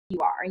you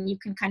are. And you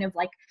can kind of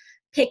like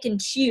pick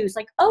and choose,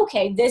 like,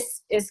 okay,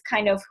 this is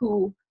kind of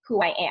who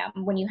I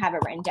am when you have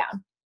it written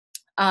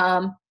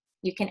down.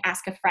 You can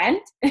ask a friend,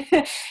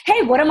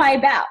 hey, what am I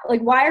about?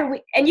 Like, why are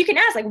we, and you can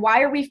ask, like,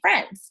 why are we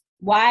friends?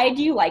 Why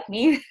do you like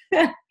me?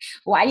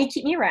 Why do you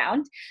keep me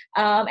around?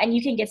 And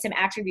you can get some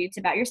attributes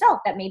about yourself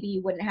that maybe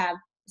you wouldn't have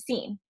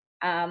seen.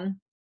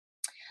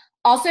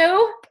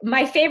 Also,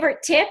 my favorite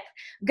tip,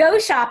 go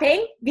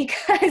shopping,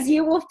 because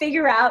you will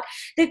figure out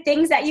the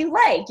things that you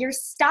like, your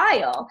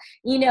style.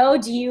 You know,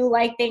 do you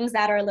like things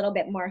that are a little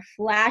bit more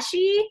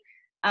flashy?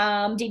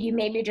 Did you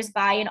maybe just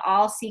buy an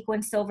all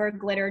sequin silver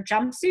glitter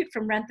jumpsuit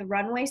from Rent the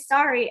Runway?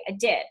 Sorry, I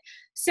did.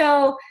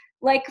 So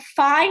like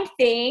find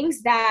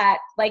things that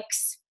like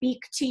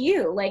speak to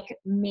you, like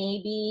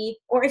maybe,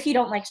 or if you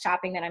don't like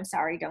shopping, then I'm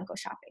sorry, don't go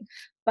shopping.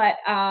 But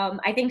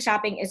I think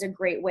shopping is a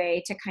great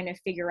way to kind of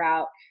figure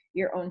out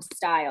your own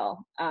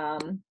style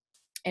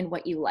and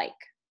what you like.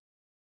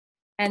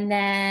 And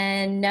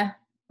then,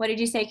 what did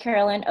you say,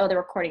 Carolyn? Oh, the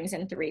recording's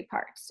in 3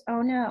 parts.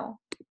 Oh no.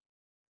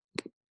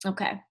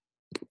 Okay.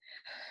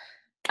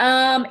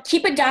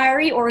 Keep a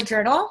diary or a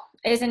journal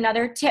is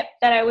another tip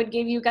that I would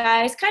give you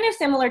guys, kind of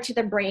similar to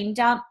the brain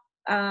dump.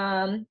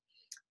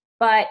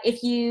 But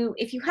if you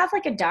have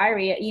like a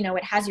diary, you know,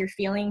 it has your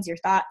feelings, your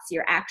thoughts,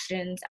 your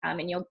actions,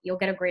 and you'll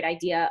get a great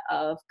idea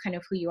of kind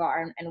of who you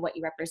are and what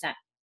you represent.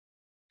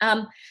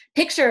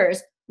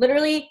 Pictures,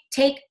 literally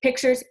take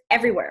pictures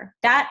everywhere.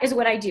 That is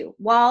what I do.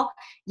 While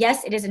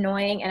yes, it is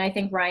annoying, and I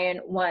think Ryan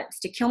wants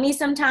to kill me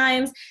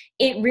sometimes,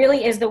 it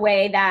really is the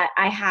way that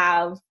I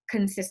have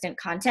consistent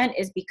content,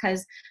 is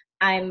because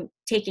I'm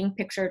taking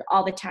pictures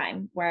all the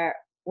time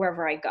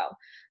wherever I go.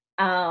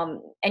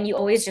 And you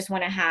always just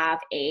want to have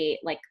a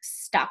like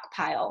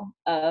stockpile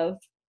of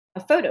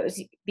photos,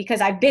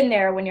 because I've been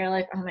there when you're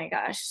like, oh my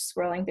gosh,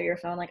 scrolling through your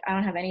phone, like I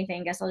don't have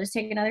anything, guess I'll just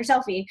take another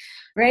selfie,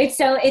 right?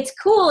 So it's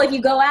cool if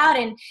you go out,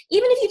 and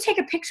even if you take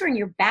a picture in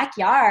your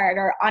backyard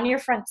or on your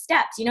front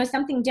steps, you know,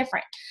 something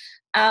different.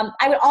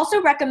 I would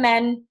also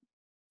recommend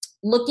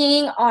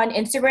looking on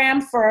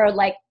Instagram for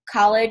like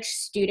college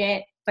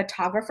student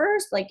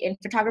photographers, like in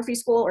photography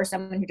school, or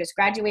someone who just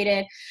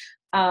graduated,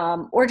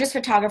 or just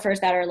photographers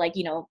that are like,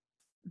 you know,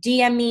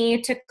 DM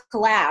me to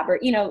collab, or,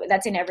 you know,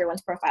 that's in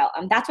everyone's profile.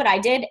 That's what I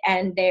did.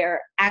 And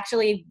they're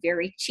actually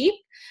very cheap,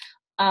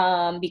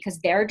 because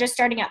they're just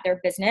starting out their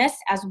business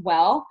as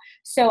well.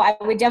 So I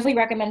would definitely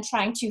recommend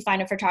trying to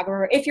find a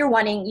photographer if you're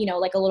wanting, you know,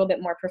 like a little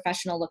bit more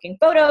professional looking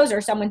photos,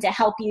 or someone to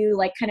help you,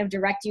 like kind of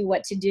direct you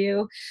what to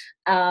do,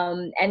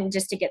 and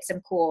just to get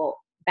some cool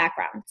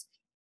backgrounds.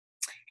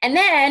 And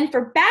then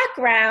for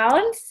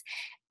backgrounds,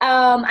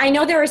 I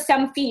know there are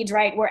some feeds,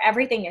 right, where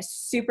everything is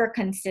super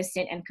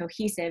consistent and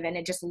cohesive and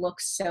it just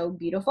looks so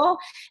beautiful.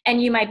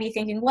 And you might be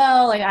thinking,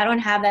 well, like I don't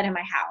have that in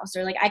my house,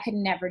 or like I could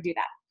never do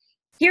that.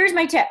 Here's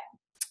my tip.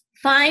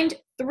 Find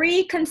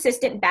 3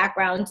 consistent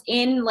backgrounds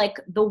in like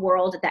the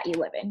world that you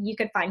live in. You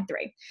could find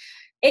 3.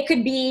 It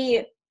could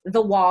be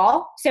the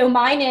wall. So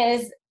mine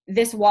is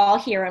this wall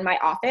here in my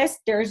office.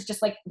 There's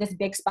just like this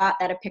big spot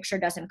that a picture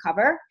doesn't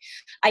cover.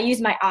 I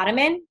use my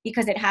ottoman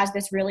because it has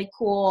this really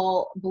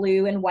cool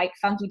blue and white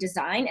funky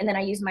design. And then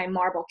I use my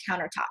marble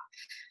countertop.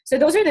 So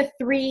those are the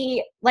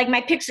 3, like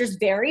my pictures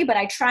vary, but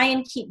I try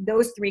and keep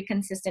those 3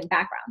 consistent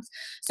backgrounds.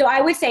 So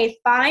I would say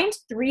find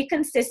 3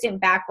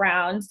 consistent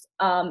backgrounds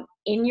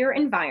in your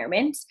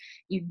environment.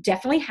 You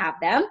definitely have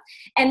them.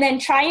 And then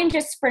try and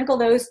just sprinkle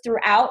those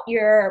throughout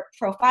your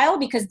profile,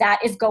 because that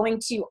is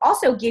going to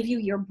also give you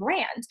your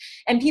brand.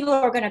 And people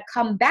are going to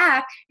come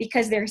back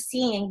because they're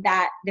seeing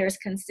that there's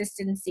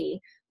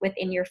consistency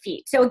within your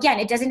feed. So again,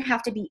 it doesn't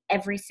have to be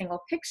every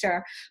single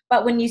picture,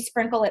 but when you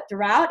sprinkle it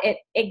throughout,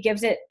 it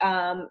gives it,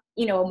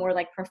 you know, a more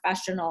like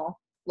professional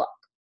look.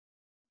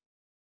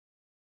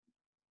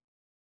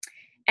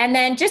 And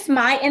then just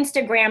my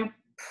Instagram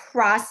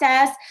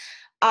process,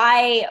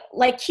 I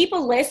like keep a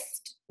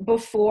list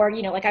before,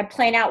 you know, like I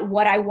plan out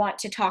what I want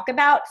to talk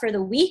about for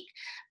the week.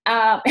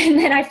 And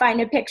then I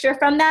find a picture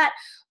from that,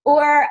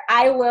 or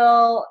I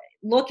will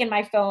look in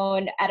my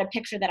phone at a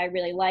picture that I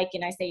really like,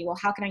 and I say, well,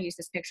 how can I use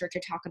this picture to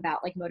talk about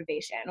like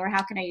motivation? Or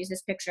how can I use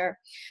this picture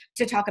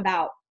to talk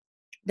about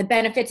the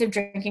benefits of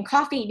drinking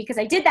coffee? Because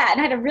I did that and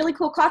I had a really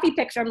cool coffee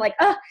picture. I'm like,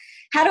 oh,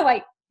 how do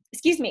I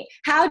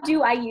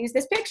use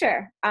this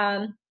picture?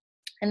 And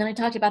then I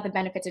talked about the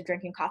benefits of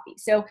drinking coffee.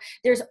 So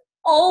there's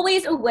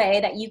always a way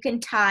that you can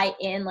tie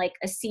in like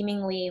a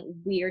seemingly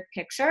weird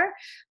picture,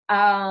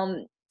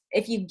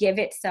 if you give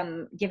it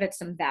some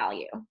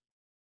value.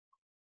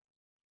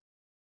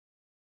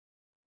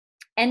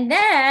 And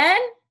then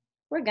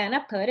we're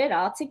gonna put it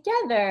all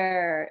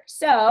together.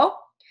 So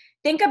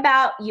think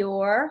about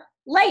your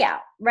layout,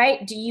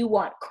 right? Do you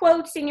want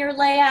quotes in your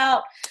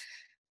layout?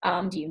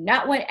 Do you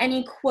not want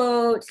any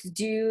quotes?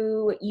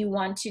 Do you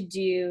want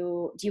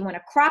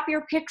to crop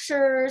your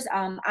pictures?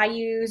 I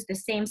use the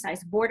same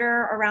size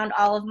border around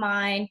all of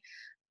mine.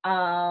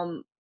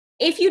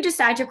 If you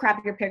decide to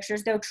crop your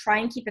pictures though, try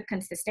and keep it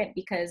consistent,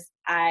 because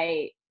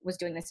I was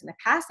doing this in the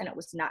past and it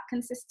was not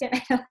consistent.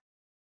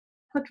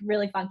 It looked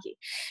really funky.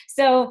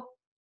 So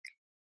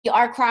you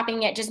are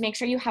cropping it, just make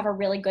sure you have a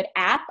really good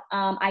app.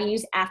 I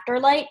use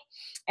Afterlight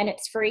and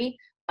it's free.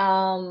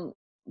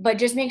 But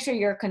just make sure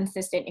you're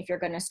consistent if you're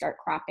going to start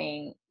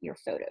cropping your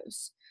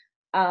photos.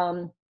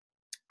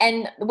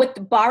 And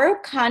with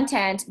borrowed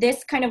content,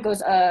 this kind of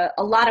goes a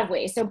lot of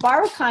ways. So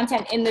borrowed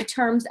content in the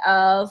terms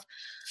of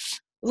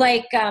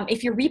like,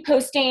 if you're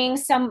reposting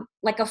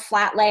like a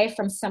flat lay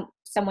from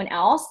someone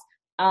else,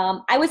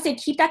 I would say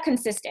keep that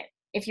consistent.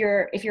 If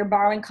you're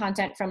borrowing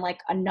content from like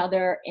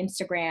another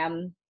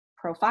Instagram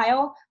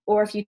profile,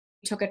 or if you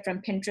took it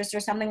from Pinterest or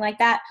something like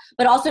that,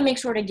 but also make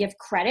sure to give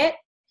credit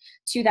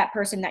to that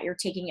person that you're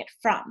taking it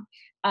from.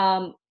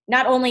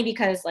 Not only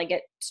because like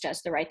it's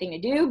just the right thing to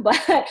do,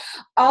 but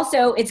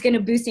also it's going to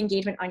boost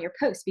engagement on your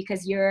post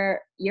because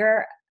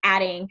you're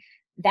adding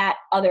that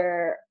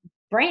other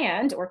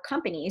brand or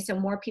company, so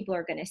more people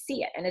are going to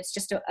see it, and it's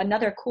just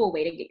another cool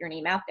way to get your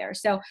name out there.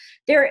 So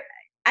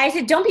I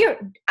said,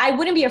 I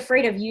wouldn't be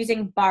afraid of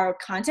using borrowed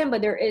content,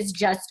 but there is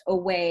just a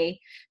way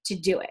to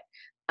do it.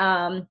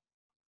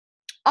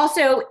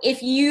 Also,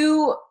 if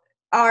you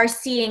are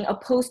seeing a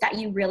post that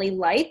you really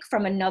like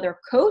from another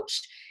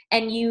coach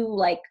and you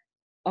like,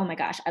 oh my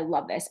gosh, I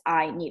love this,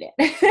 I need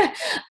it.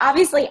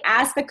 Obviously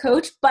ask the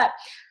coach, but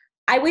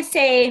I would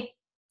say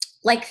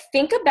like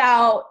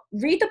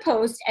read the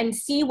post and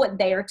see what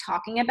they are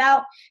talking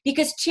about,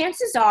 because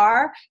chances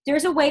are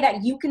there's a way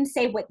that you can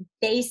say what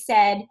they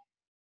said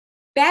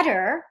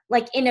better,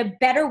 like in a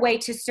better way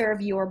to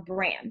serve your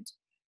brand.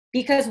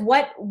 Because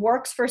what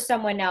works for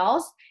someone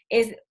else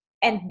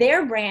and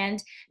their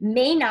brand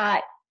may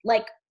not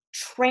like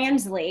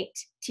translate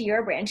to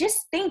your brand. Just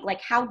think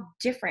like how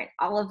different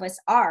all of us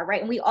are,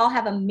 right? And we all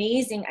have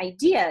amazing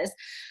ideas.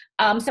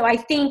 So I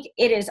think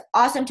it is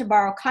awesome to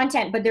borrow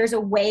content, but there's a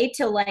way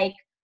to like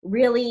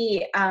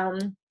really,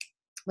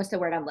 what's the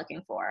word I'm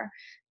looking for?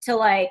 To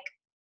like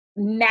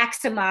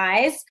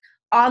maximize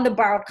on the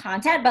borrowed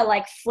content, but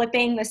like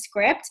flipping the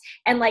script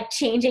and like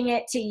changing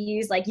it to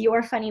use like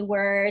your funny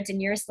words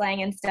and your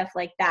slang and stuff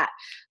like that.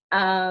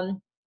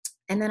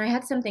 And then I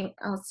had something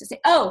else to say.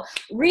 Oh,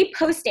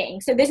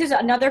 reposting. So this is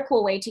another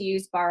cool way to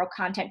use borrow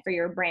content for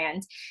your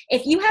brand.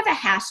 If you have a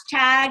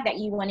hashtag that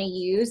you want to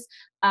use,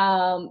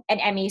 and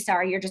Emmy,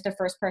 sorry, you're just the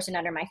first person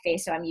under my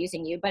face, so I'm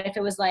using you. But if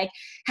it was like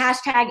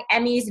hashtag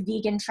Emmy's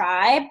Vegan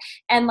Tribe,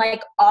 and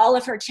like all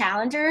of her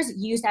challengers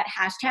use that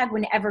hashtag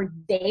whenever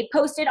they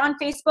post it on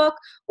Facebook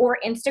or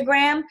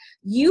Instagram,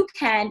 you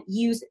can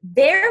use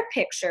their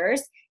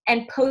pictures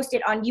and post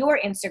it on your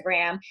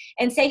Instagram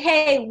and say,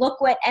 hey,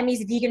 look what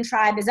Emmy's Vegan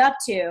Tribe is up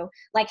to,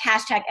 like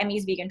hashtag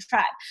Emmy's Vegan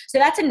Tribe. So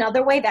that's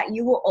another way that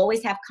you will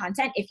always have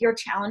content if your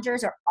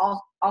challengers are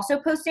also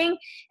posting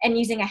and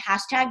using a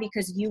hashtag,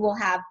 because you will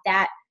have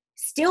that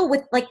still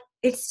with like,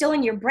 it's still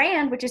in your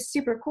brand, which is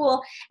super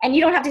cool. And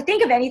you don't have to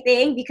think of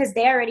anything because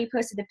they already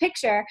posted the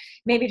picture.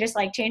 Maybe just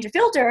like change a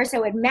filter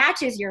so it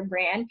matches your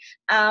brand.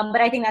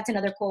 But I think that's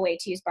another cool way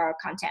to use borrowed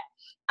content.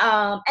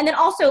 And then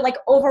also like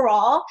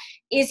overall,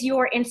 is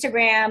your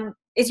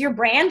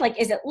brand, like,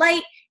 is it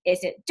light?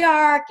 Is it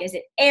dark? Is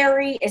it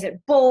airy? Is it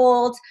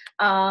bold?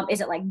 Is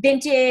it like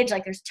vintage?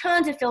 Like there's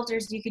tons of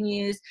filters you can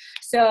use.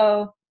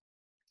 So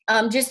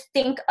just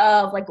think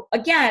of like,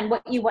 again,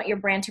 what you want your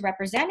brand to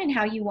represent and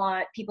how you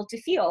want people to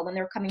feel when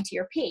they're coming to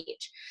your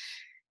page.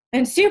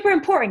 And super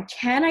important,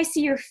 can I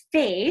see your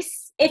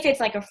face? If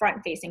it's like a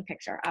front facing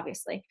picture,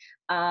 obviously.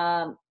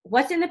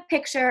 What's in the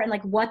picture and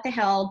like, what the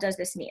hell does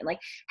this mean? Like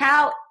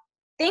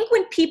think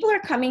when people are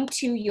coming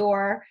to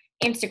your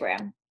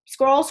Instagram,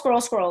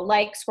 scroll,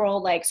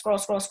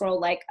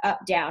 like, up,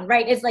 down,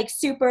 right? It's like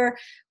super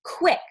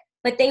quick,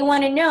 but they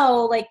want to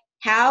know like,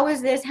 how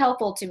is this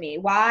helpful to me?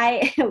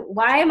 Why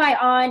am I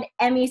on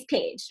Emmy's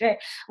page? Right?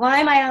 Why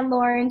am I on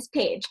Lauren's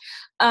page?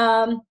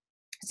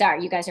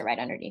 Sorry, you guys are right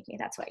underneath me.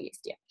 That's what I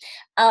used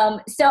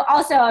to. So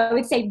also I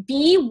would say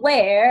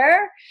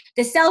beware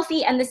the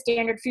selfie and the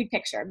standard food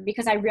picture,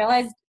 because I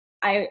realized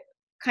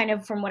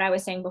from what I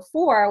was saying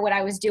before, what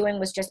I was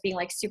doing was just being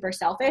like super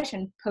selfish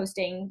and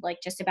posting like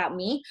just about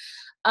me.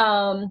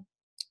 So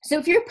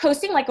if you're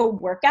posting like a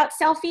workout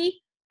selfie,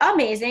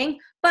 amazing,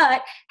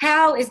 but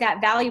how is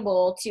that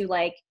valuable to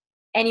like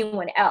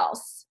anyone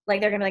else?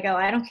 Like they're gonna be like, oh,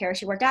 I don't care,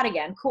 she worked out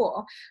again,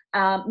 cool.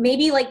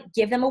 Maybe like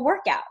give them a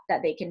workout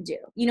that they can do.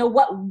 You know,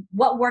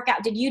 what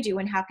workout did you do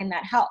and how can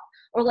that help?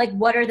 Or like,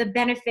 what are the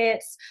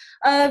benefits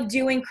of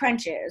doing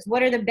crunches?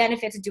 What are the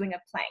benefits of doing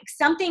a plank?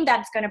 Something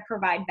that's gonna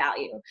provide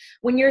value.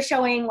 When you're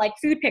showing like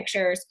food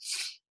pictures,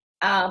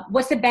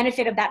 what's the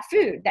benefit of that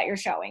food that you're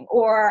showing?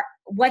 Or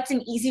what's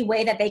an easy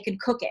way that they could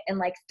cook it in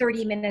like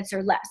 30 minutes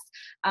or less?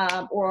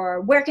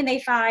 Or where can they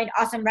find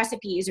awesome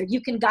recipes? Or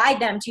you can guide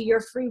them to your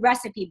free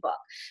recipe book.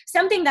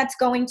 Something that's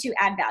going to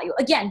add value.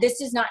 Again, this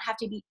does not have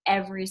to be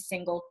every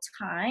single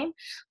time,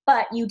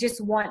 but you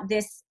just want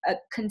this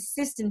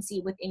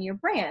consistency within your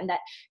brand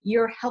that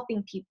you're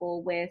helping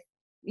people with,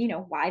 you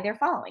know, why they're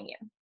following you.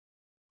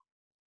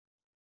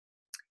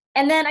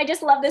 And then I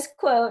just love this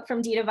quote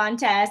from Dita Von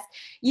Tess: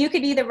 you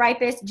could be the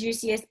ripest,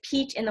 juiciest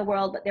peach in the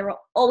world, but there will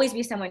always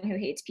be someone who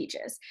hates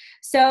peaches.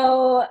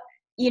 So,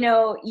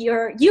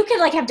 you could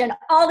like have done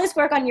all this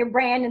work on your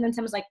brand and then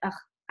someone's like, ugh,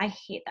 I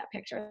hate that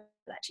picture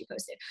that she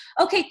posted.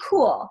 Okay,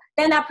 cool.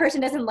 Then that person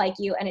doesn't like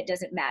you and it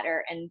doesn't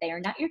matter and they are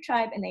not your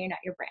tribe and they are not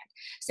your brand.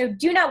 So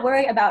do not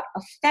worry about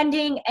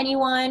offending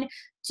anyone.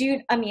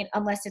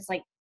 Unless it's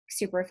like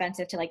super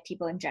offensive to like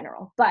people in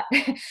general, but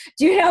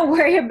do not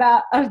worry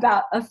about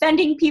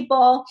offending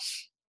people.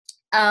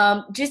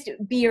 Just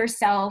be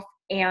yourself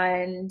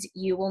and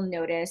you will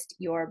notice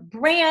your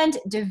brand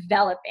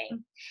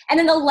developing. And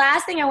then the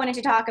last thing I wanted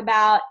to talk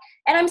about,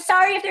 and I'm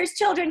sorry if there's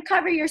children,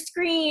 cover your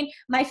screen.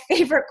 My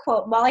favorite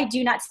quote, while I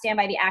do not stand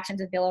by the actions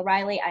of Bill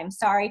O'Reilly, I'm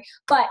sorry,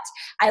 but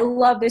I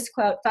love this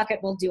quote, fuck it,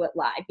 we'll do it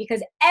live.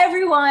 Because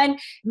everyone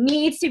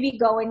needs to be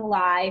going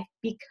live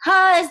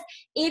because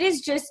it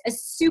is just a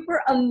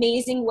super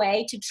amazing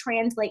way to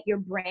translate your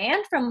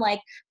brand from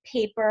like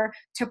paper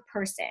to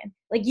person.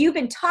 Like you've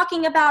been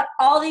talking about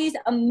all these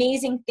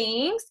amazing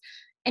things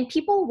and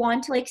people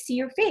want to like see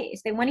your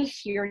face. They want to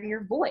hear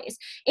your voice.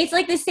 It's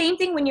like the same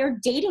thing when you're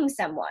dating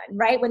someone,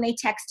 right? When they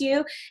text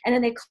you and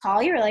then they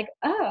call you, you're like,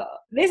 oh,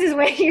 this is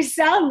what you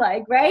sound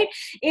like, right?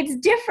 It's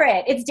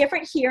different. It's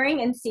different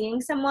hearing and seeing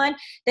someone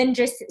than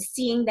just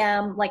seeing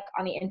them like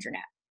on the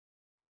internet.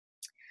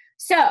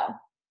 So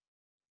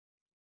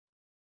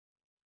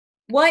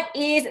what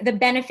is the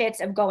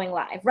benefits of going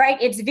live,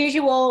 right? It's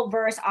visual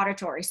versus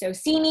auditory. So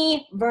see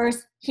me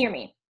versus hear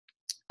me.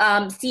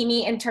 See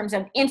me in terms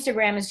of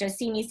Instagram is just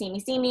see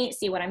me,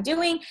 see what I'm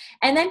doing.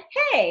 And then,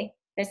 hey,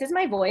 this is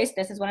my voice.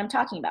 This is what I'm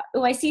talking about.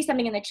 Oh, I see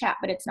something in the chat,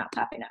 but it's not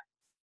popping up.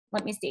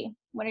 Let me see.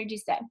 What did you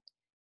say?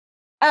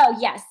 Oh,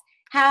 yes.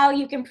 How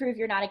you can prove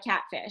you're not a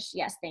catfish.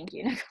 Yes, thank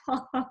you,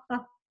 Nicole.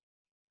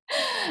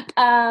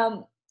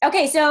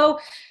 Okay, so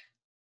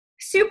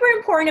super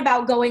important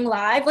about going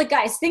live. Like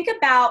guys, think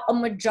about a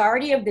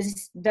majority of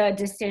the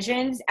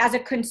decisions as a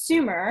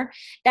consumer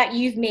that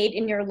you've made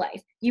in your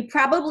life. You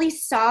probably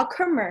saw a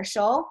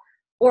commercial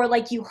or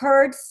like you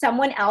heard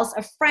someone else,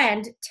 a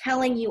friend,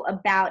 telling you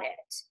about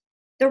it.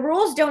 The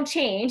rules don't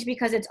change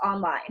because it's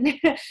online.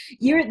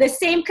 You're the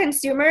same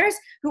consumers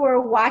who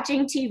are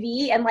watching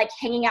TV and like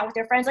hanging out with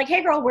their friends like,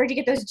 hey girl, where'd you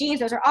get those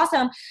jeans? Those are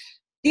awesome.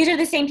 These are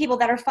the same people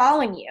that are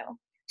following you.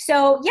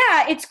 So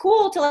yeah, it's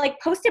cool to like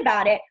post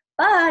about it,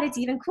 but it's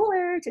even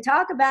cooler to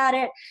talk about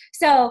it.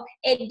 So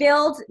it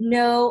builds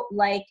know,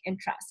 like, and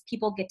trust.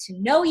 People get to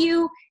know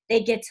you,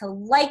 they get to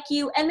like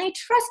you, and they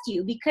trust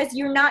you because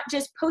you're not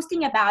just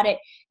posting about it,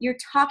 you're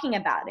talking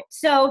about it.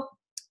 So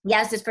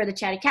yes, it's for the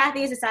chatty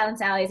Cathys, the silent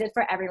Sallys, it's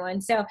for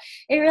everyone. So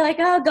if you're like,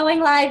 oh,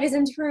 going live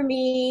isn't for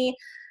me,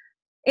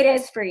 it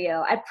is for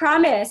you. I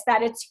promise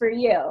that it's for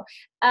you.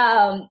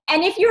 And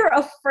if you're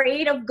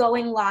afraid of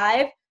going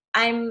live,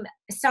 I'm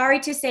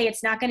sorry to say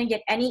it's not going to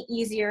get any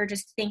easier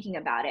just thinking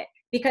about it.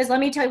 Because let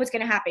me tell you what's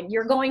going to happen.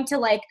 You're going to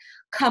like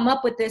come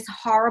up with this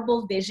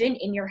horrible vision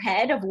in your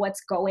head of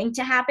what's going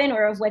to happen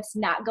or of what's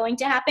not going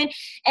to happen.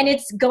 And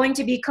it's going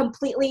to be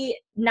completely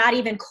not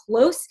even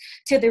close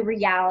to the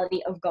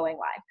reality of going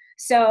live.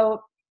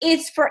 So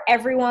it's for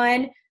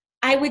everyone.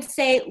 I would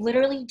say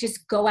literally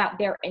just go out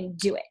there and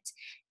do it.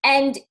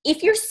 And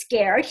if you're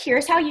scared,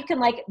 here's how you can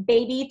like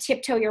baby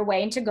tiptoe your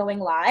way into going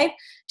live.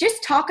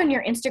 Just talk on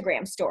your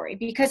Instagram story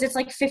because it's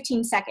like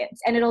 15 seconds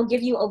and it'll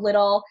give you a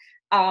little,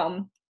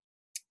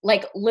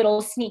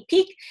 little sneak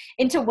peek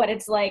into what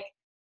it's like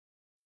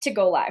to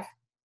go live.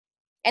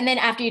 And then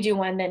after you do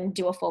one, then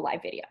do a full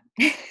live video.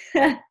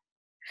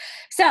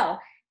 So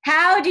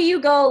how do you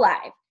go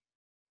live?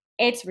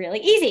 It's really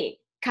easy.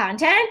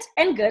 Content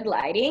and good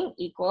lighting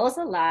equals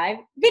a live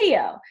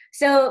video.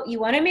 So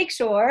you want to make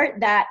sure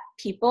that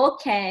people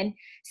can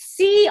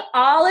see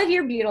all of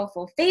your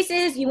beautiful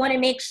faces. You want to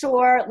make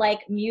sure like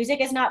music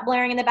is not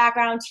blaring in the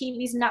background,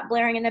 TV is not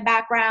blaring in the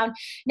background.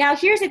 Now,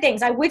 here's the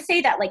things. I would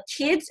say that like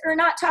kids are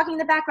not talking in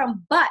the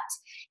background, but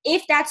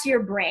if that's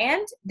your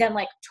brand, then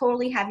like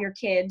totally have your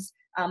kids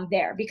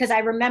there. Because I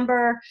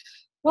remember,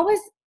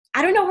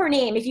 I don't know her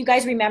name, if you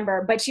guys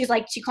remember, but she's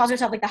like, she calls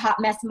herself like the hot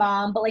mess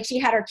mom, but like she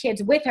had her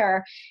kids with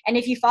her. And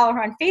if you follow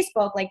her on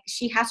Facebook, like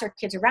she has her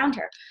kids around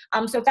her.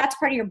 So if that's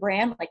part of your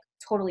brand, like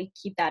totally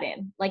keep that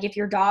in. Like if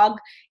your dog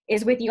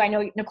is with you, I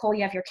know Nicole,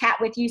 you have your cat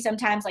with you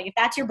sometimes, like if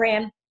that's your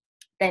brand,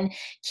 then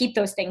keep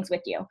those things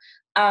with you.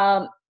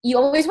 You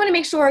always want to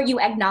make sure you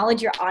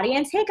acknowledge your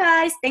audience. Hey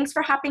guys, thanks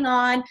for hopping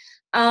on.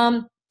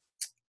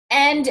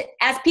 And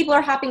as people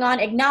are hopping on,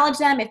 acknowledge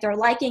them if they're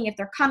liking, if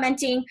they're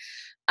commenting.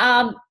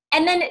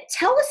 And then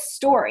tell a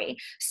story.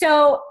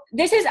 So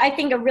this is, I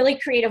think, a really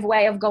creative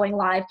way of going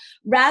live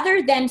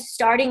rather than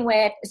starting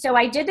with, so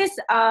I did this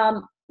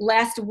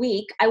last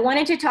week. I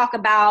wanted to talk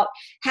about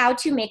how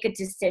to make a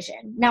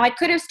decision. Now I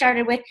could have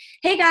started with,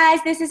 hey guys,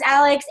 this is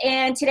Alex,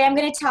 and today I'm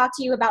going to talk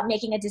to you about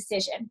making a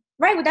decision,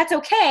 right? Well, that's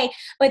okay.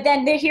 But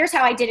then here's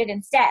how I did it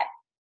instead.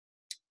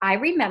 I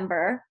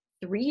remember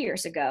 3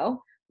 years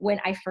ago when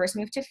I first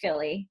moved to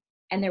Philly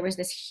and there was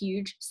this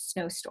huge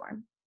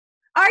snowstorm.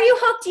 Are you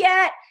hooked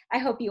yet? I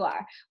hope you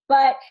are.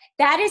 But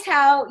that is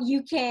how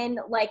you can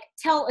like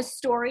tell a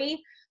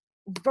story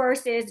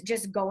versus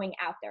just going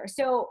out there.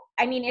 So,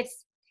 I mean,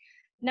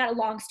 not a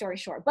long story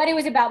short, but it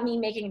was about me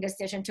making a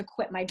decision to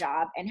quit my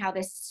job and how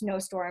this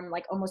snowstorm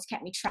like almost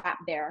kept me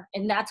trapped there.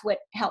 And that's what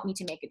helped me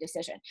to make a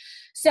decision.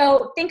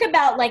 So think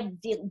about like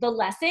the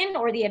lesson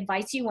or the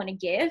advice you want to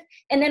give,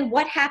 and then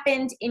what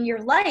happened in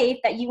your life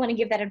that you want to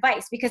give that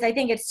advice, because I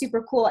think it's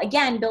super cool.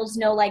 Again, builds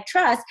know, like,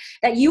 trust,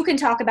 that you can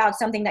talk about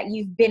something that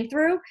you've been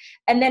through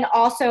and then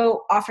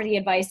also offer the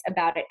advice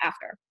about it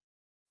after.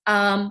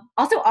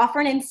 Also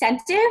offer an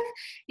incentive,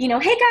 you know,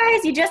 hey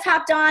guys, you just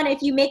hopped on.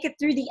 If you make it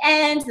through the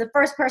end, the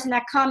first person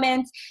that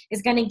comments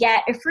is going to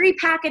get a free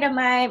packet of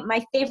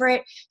my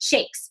favorite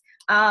shakes,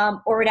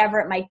 or whatever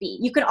it might be.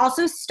 You can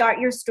also start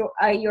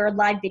your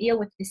live video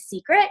with the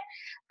secret.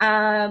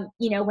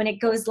 You know, when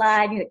it goes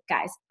live, you're like,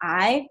 guys,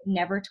 I've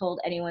never told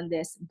anyone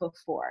this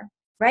before,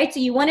 right? So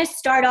you want to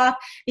start off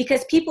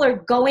because people are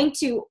going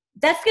to,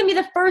 that's going to be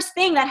the first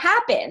thing that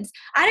happens.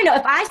 I don't know,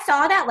 if I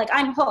saw that, like,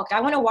 I'm hooked. I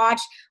want to watch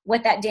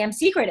what that damn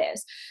secret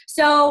is.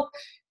 So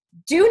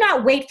do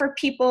not wait for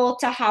people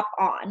to hop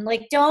on.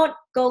 Like, don't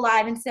go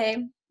live and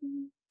say,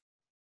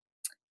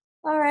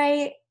 all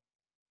right,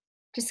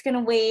 just going to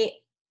wait.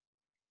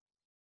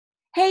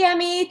 Hey,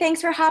 Emmy,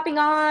 thanks for hopping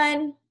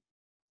on.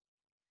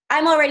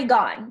 I'm already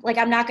gone. Like,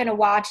 I'm not going to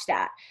watch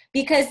that,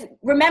 because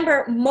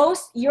remember,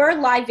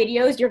 your live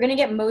videos, you're going to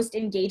get most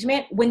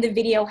engagement when the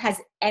video has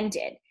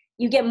ended.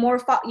 You get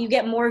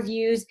more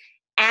views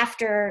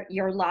after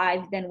you're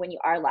live than when you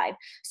are live.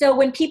 So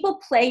when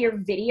people play your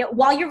video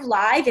while you're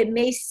live, it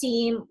may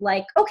seem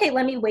like, okay,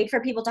 let me wait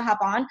for people to hop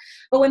on.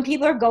 But when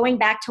people are going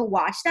back to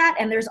watch that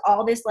and there's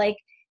all this like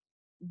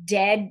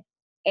dead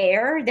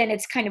air, then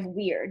it's kind of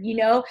weird, you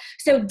know?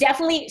 So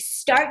definitely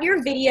start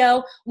your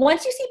video.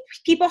 Once you see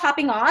people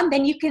hopping on,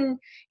 then you can,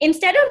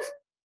 instead of,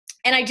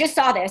 and I just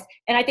saw this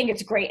and I think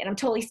it's great and I'm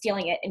totally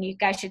stealing it and you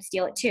guys should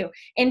steal it too.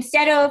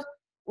 Instead of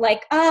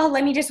like, oh,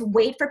 let me just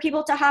wait for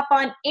people to hop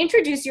on,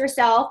 introduce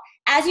yourself.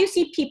 As you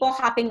see people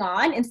hopping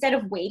on, instead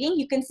of waiting,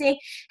 you can say,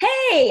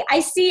 hey, I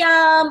see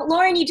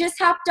Lauren, you just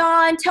hopped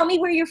on. Tell me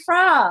where you're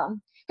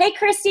from. Hey,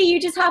 Christy,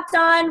 you just hopped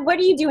on. What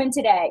are you doing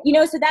today? You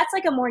know, so that's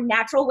like a more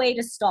natural way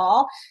to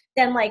stall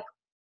than like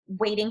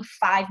waiting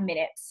 5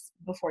 minutes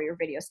before your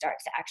video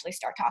starts to actually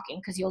start talking,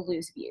 because you'll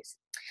lose views.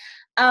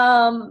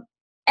 And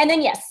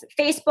then yes,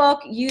 Facebook,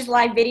 use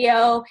live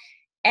video,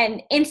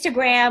 and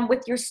Instagram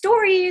with your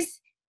stories.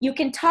 You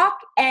can talk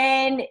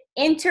and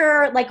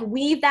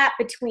weave that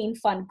between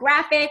fun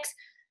graphics,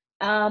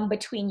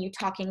 between you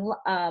talking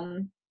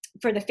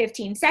for the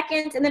 15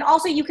 seconds. And then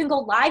also you can go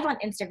live on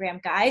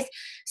Instagram, guys.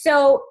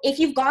 So if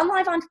you've gone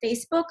live on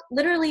Facebook,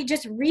 literally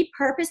just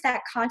repurpose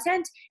that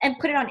content and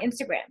put it on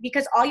Instagram,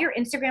 because all your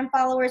Instagram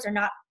followers are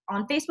not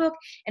on Facebook,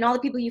 and all the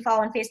people you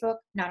follow on Facebook,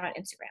 not on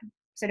Instagram.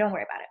 So don't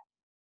worry about it.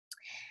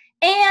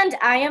 And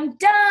I am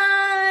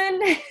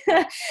done.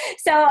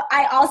 So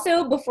I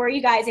also, before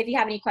you guys, if you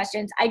have any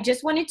questions, I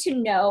just wanted to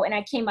know, and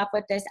I came up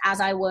with this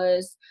as I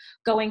was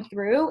going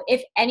through,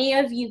 if any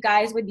of you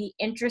guys would be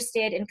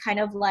interested in kind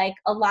of like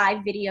a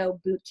live video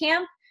boot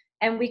camp.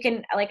 And we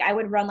can, like, I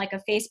would run like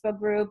a Facebook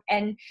group,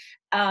 and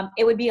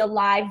it would be a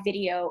live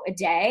video a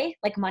day,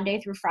 like Monday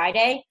through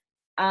Friday.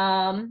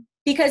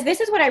 Because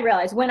this is what I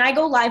realized. When I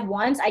go live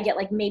once, I get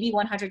like maybe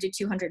 100 to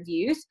 200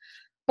 views.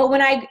 But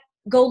when I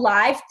go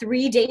live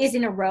 3 days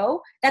in a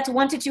row, that's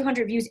 100 to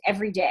 200 views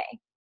every day.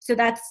 So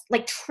that's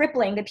like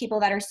tripling the people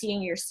that are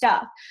seeing your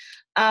stuff.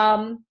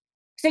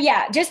 So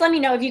yeah, just let me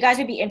know if you guys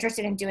would be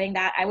interested in doing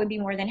that. I would be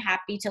more than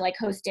happy to like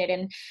host it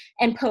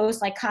and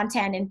post like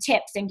content and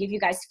tips and give you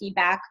guys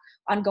feedback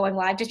on going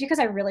live, just because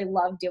I really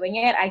love doing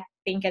it. I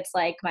think it's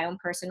like my own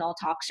personal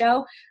talk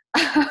show.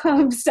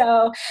 Yeah,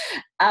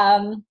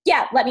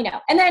 let me know.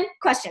 And then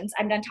questions.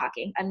 I'm done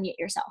talking. Unmute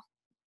yourself.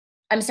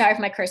 I'm sorry if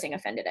my cursing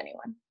offended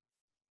anyone.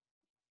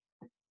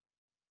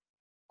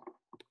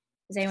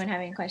 Does anyone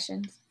have any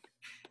questions?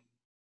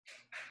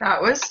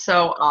 That was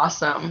so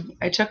awesome.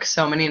 I took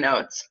so many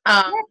notes.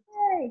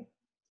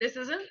 This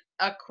isn't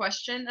a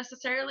question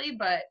necessarily,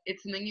 but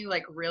it's something you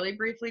like really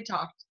briefly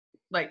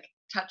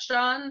touched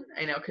on.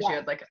 I know, because you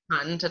had like a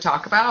ton to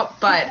talk about,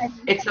 but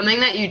it's something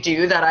that you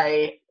do that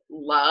I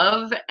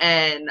love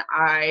and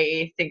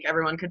I think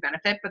everyone could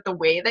benefit. But the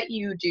way that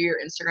you do your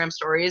Instagram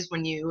stories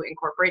when you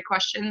incorporate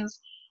questions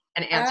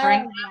and answering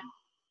them,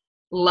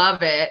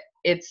 love it.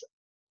 It's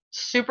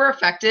super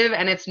effective,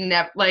 and it's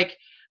never like,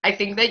 I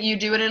think that you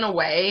do it in a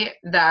way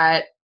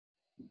that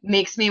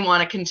makes me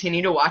want to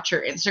continue to watch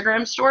your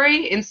Instagram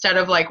story instead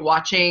of like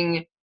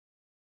watching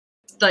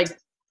like,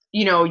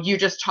 you know, you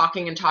just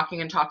talking and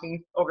talking and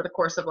talking over the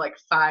course of like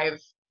 5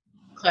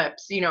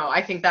 clips. You know,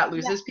 I think that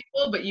loses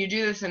people, but you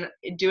do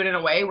it in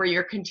a way where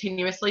you're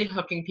continuously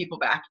hooking people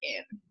back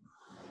in.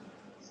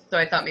 So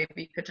I thought maybe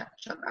you could touch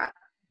on that.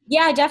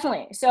 Yeah,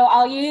 definitely. So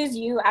I'll use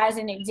you as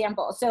an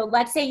example. So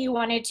let's say you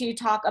wanted to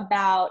talk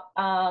about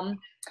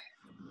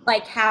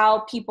like how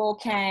people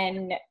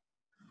can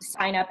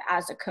sign up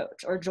as a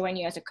coach or join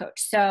you as a coach.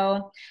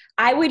 So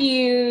I would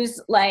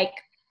use like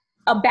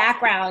a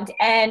background,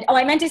 and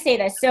I meant to say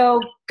this. So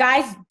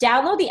guys,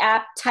 download the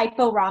app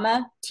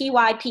Typorama,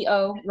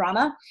 Typo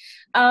Rama,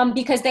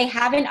 because they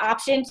have an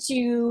option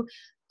to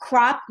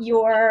crop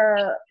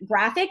your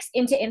graphics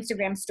into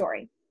Instagram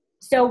story.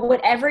 So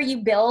whatever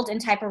you build in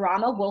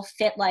Typorama will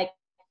fit like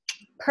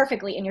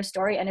perfectly in your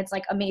story, and it's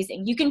like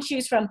amazing. You can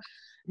choose from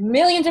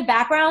millions of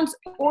backgrounds,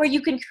 or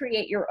you can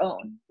create your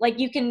own. Like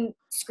you can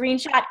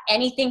screenshot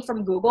anything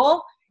from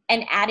Google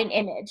and add an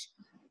image.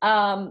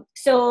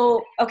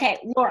 So, okay,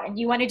 Lauren,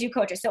 you want to do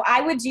coaches. So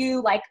I would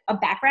do like a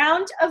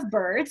background of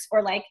birds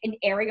or like an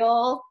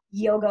aerial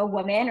yoga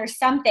woman or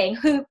something,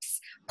 hoops,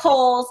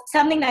 poles,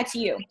 something that's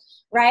you,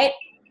 right?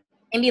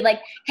 And be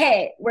like,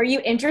 hey, were you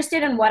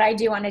interested in what I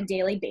do on a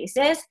daily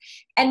basis?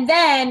 And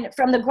then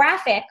from the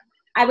graphic,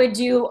 I would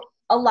do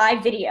a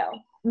live video,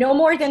 no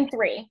more than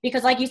 3,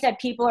 because like you said,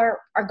 people are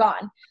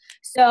gone.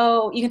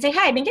 So you can say,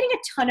 hi, I've been getting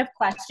a ton of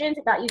questions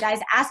about you guys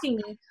asking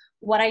me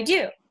what I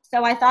do.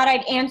 So I thought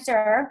I'd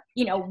answer,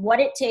 you know, what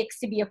it takes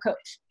to be a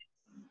coach.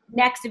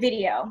 Next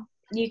video,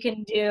 you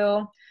can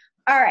do,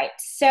 all right,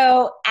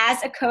 so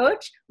as a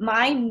coach,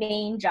 my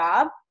main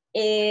job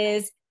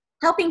is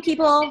helping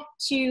people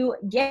to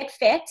get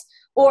fit,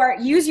 or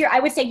use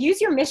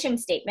your mission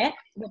statement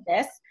with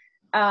this,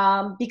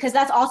 because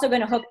that's also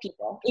going to hook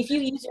people. If you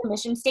use your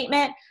mission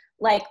statement,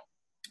 like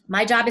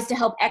my job is to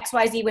help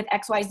XYZ with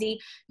XYZ,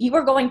 you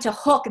are going to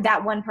hook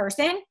that one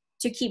person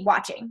to keep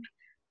watching.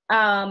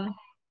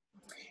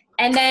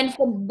 And then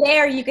from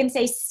there, you can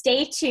say,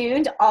 stay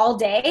tuned all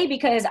day,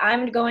 because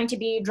I'm going to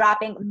be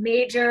dropping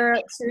major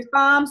truth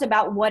bombs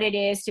about what it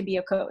is to be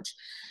a coach.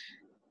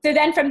 So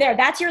then from there,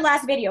 that's your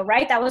last video,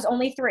 right? That was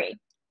only 3.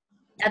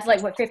 That's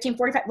like what, 15,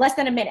 45, less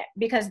than a minute,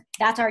 because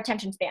that's our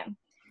attention span.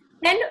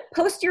 Then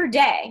post your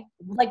day,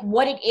 like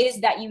what it is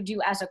that you do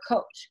as a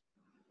coach.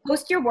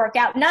 Post your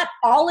workout, not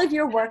all of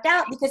your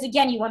workout, because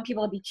again, you want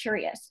people to be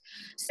curious.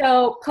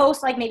 So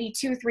post like maybe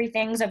 2-3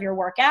 things of your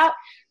workout.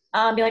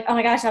 Be like, oh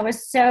my gosh, that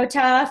was so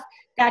tough.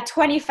 That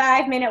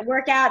 25-minute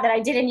workout that I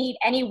didn't eat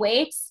any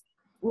weights,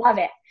 love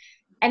it.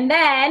 And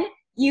then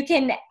you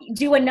can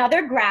do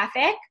another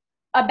graphic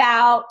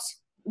about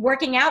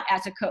working out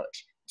as a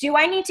coach. Do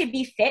I need to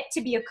be fit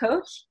to be a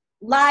coach?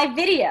 Live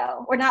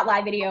video, or not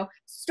live video,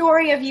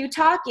 story of you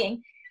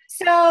talking.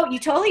 So you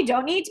totally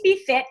don't need to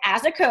be fit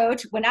as a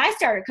coach. When I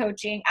started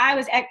coaching, I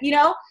was, you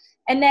know,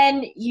 and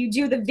then you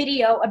do the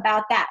video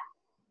about that.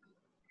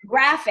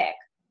 Graphic.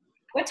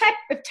 What type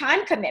of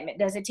time commitment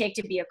does it take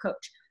to be a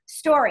coach?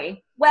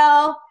 Story.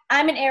 Well,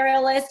 I'm an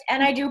aerialist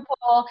and I do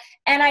pole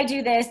and I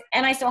do this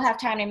and I still have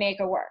time to make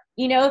it work,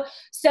 you know?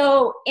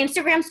 So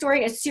Instagram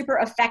story is super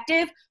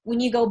effective when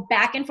you go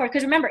back and forth.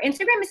 Because remember,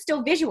 Instagram is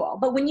still visual,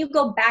 but when you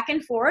go back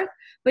and forth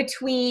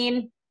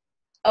between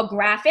a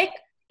graphic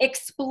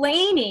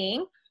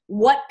explaining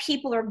what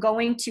people are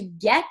going to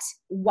get,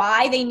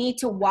 why they need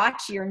to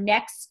watch your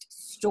next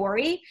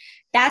story,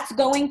 that's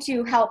going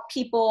to help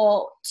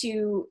people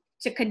to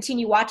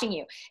continue watching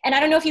you. And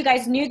I don't know if you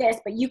guys knew this,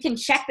 but you can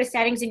check the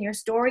settings in your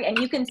story and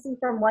you can see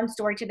from one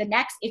story to the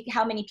next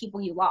how many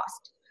people you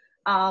lost.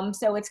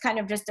 So it's kind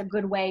of just a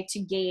good way to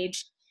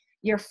gauge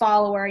your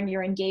follower and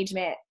your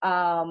engagement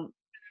on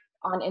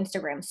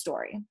Instagram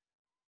story.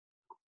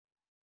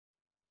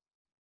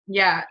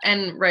 Yeah,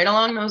 and right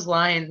along those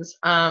lines,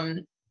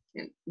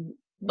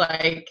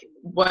 like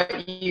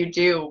what you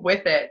do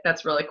with it,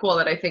 that's really cool,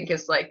 that I think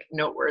is like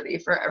noteworthy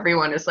for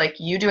everyone, is like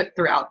you do it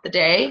throughout the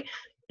day,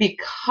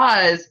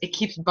 because it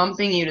keeps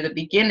bumping you to the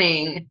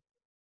beginning.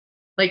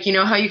 Like, you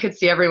know how you could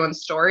see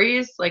everyone's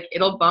stories? Like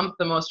it'll bump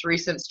the most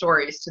recent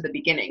stories to the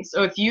beginning.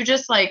 So if you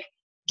just like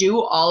do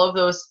all of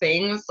those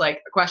things,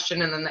 like a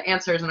question and then the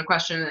answers and a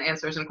question and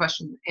answers and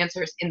question and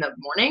answers in the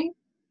morning,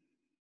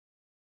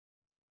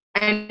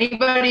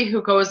 anybody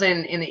who goes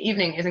in the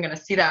evening isn't going to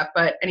see that.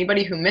 But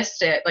anybody who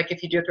missed it, like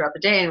if you do it throughout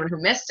the day, anyone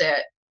who missed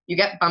it, you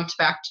get bumped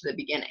back to the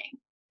beginning.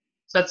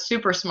 So that's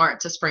super smart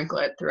to sprinkle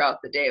it throughout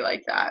the day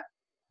like that.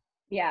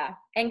 Yeah.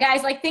 And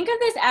guys, like think of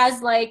this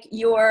as like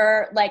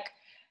your like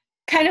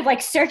kind of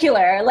like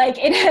circular, like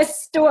in a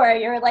store,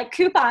 you're like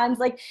coupons,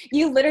 like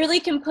you literally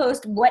can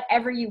post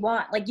whatever you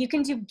want. Like you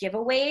can do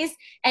giveaways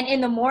and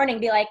in the morning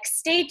be like,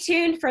 stay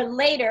tuned for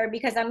later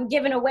because I'm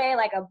giving away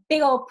like a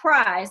big old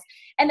prize,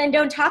 and then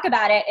don't talk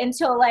about it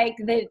until like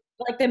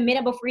the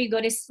minute before you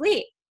go to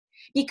sleep.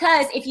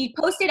 Because if you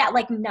post it at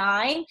like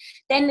 9,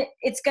 then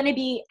it's going to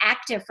be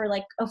active for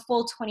like a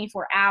full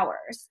 24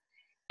 hours.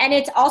 And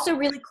it's also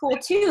really cool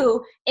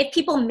too, if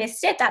people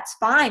missed it, that's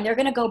fine. They're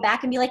going to go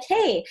back and be like,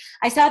 hey,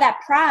 I saw that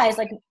prize.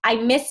 Like I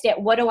missed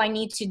it. What do I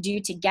need to do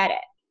to get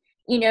it?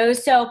 You know,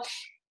 so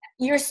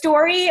your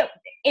story,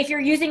 if you're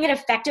using it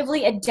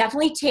effectively, it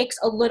definitely takes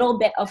a little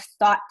bit of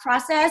thought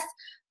process,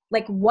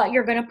 like what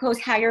you're going to post,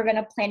 how you're going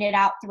to plan it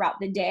out throughout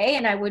the day.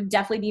 And I would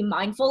definitely be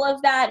mindful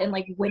of that. And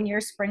like when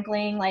you're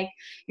sprinkling like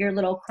your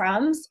little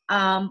crumbs.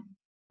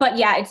 But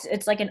yeah,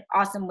 it's like an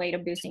awesome way to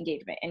boost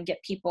engagement and get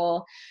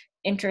people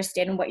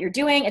interested in what you're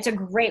doing. It's a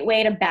great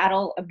way to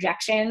battle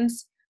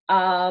objections.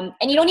 And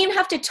you don't even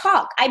have to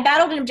talk. I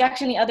battled an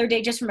objection the other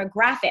day just from a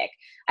graphic.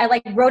 I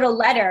like wrote a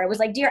letter. It was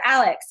like, dear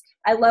Alex,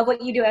 I love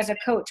what you do as a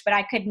coach, but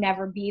I could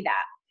never be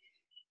that.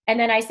 And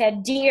then I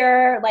said,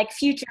 dear like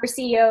future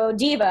CEO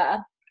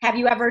Diva, have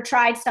you ever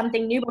tried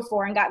something new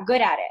before and got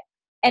good at it?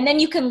 And then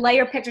you can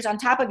layer pictures on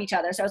top of each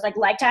other. So it's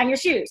like tying your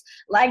shoes,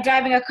 like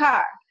driving a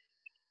car,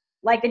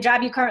 like the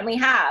job you currently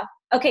have.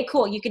 Okay,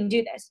 cool, you can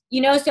do this.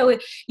 So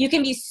you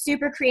can be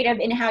super creative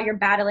in how you're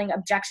battling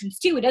objections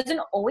too. It doesn't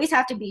always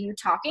have to be you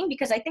talking,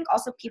 because I think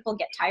also people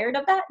get tired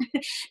of that.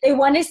 They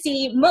want to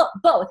see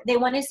both. They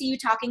want to see you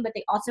talking, but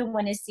they also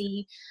want to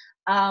see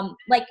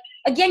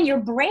again, your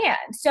brand.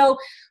 So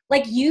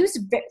use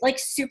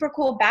super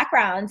cool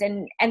backgrounds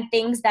and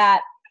things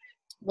that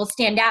will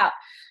stand out.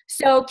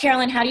 So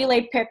Carolyn, how do you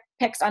lay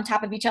pics on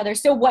top of each other?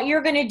 So what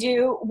you're going to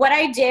do, what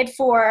I did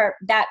for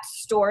that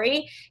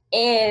story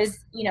is,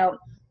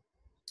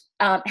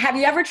 have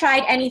you ever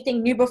tried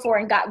anything new before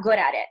and got good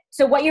at it?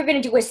 So what you're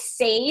going to do is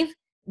save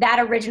that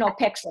original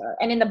picture.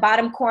 And in the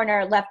bottom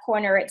corner, left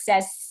corner, it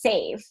says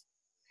save.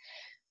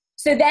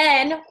 So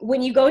then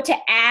when you go to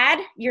add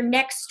your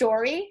next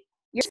story,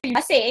 you're going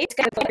to save, it's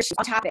going to put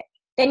on top of it.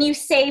 Then you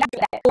save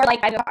that, or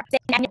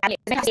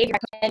save your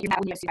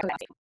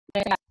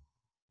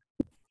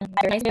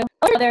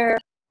other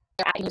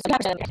I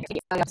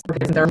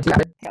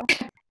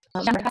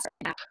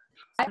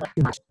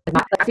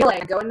feel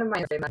like I go into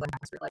my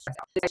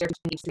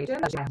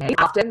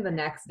often the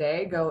next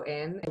day go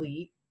in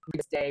delete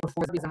this day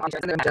before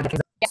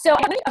so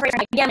I'm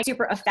again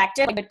super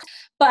effective,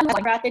 but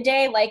throughout the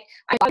day, I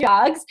love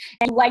dogs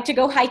and like to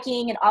go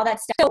hiking and all that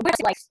stuff. So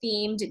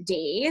themed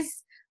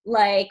days,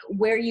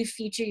 where you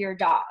feature your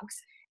dogs.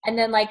 And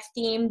then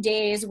themed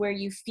days where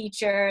you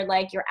feature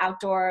your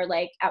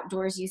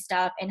outdoorsy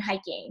stuff and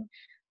hiking.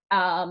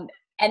 And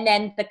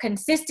then the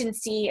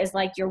consistency is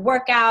your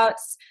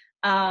workouts,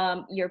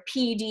 your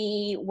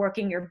PD,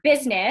 working your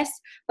business,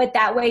 but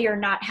that way you're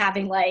not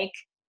having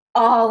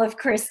all of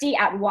Christy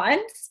at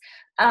once.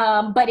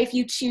 But if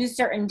you choose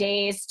certain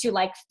days to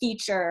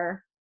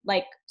feature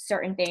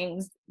certain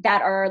things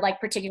that are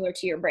particular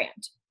to your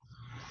brand.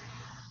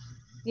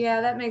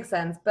 Yeah, that makes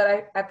sense.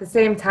 But at the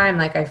same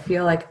time, I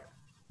feel like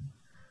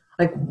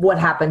what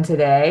happened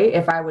today,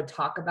 if I would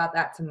talk about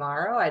that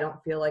tomorrow, I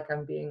don't feel like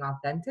I'm being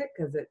authentic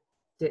because it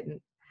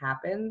didn't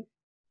happen.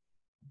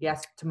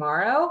 Yes,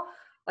 tomorrow,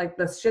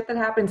 the shit that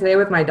happened today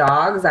with my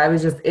dogs, I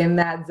was just in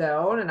that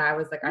zone and I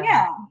was I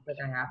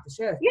have to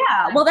shift.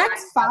 Yeah, well,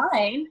 that's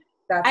fine.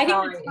 I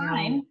think that's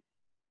fine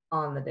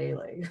on the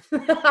daily.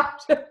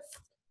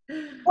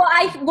 Well,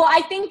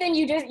 I think then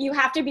you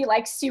have to be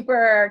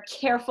super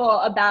careful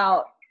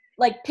about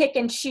pick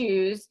and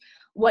choose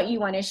what you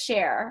want to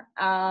share.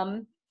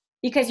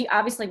 Because you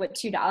obviously with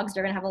 2 dogs,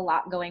 they're going to have a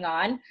lot going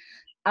on.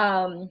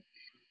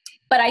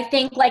 But I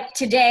think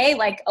today,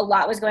 a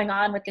lot was going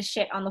on with the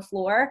shit on the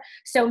floor.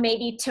 So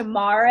maybe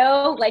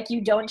tomorrow,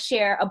 you don't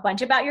share a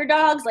bunch about your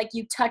dogs.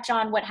 You touch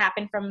on what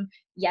happened from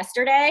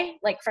yesterday,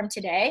 from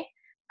today.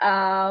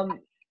 And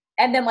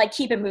then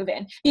keep it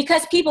moving,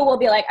 because people will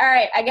be all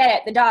right, I get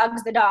it. The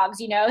dogs,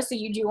 so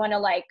you do want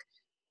to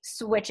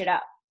switch it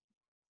up.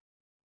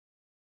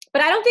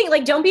 But I don't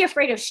think don't be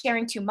afraid of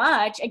sharing too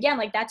much. Again,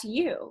 that's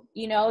you,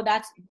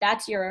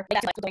 that's your,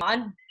 that's going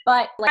on.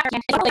 But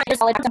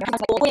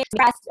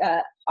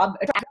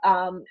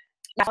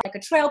a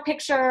trail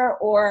picture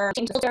or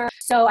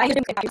so I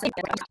think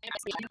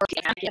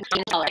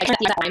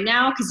time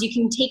now, because you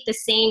can take the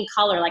same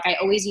color. I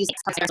always use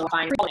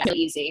fine, really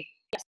easy.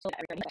 It's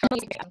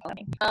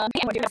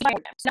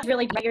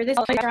really you're this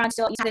on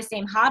still the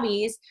same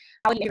hobbies.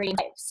 How you life.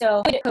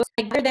 So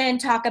rather than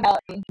talk about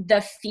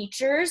the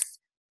features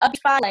of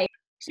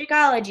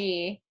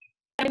Shakeology,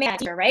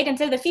 right?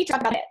 Instead of the feature,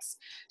 talk about it.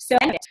 So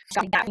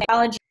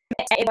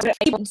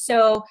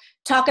so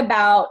talk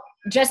about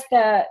just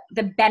the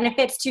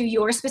benefits to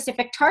your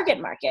specific target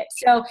market.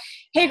 So,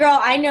 hey girl,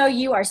 I know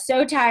you are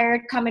so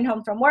tired coming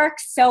home from work.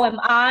 So am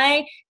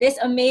I. This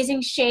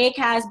amazing shake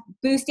has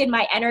boosted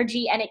my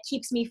energy and it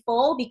keeps me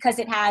full because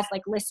it has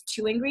list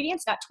 2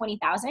 ingredients, not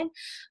 20,000.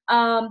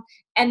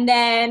 And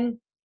then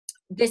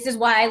this is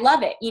why I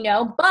love it,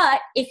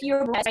 but if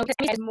your brand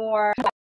is more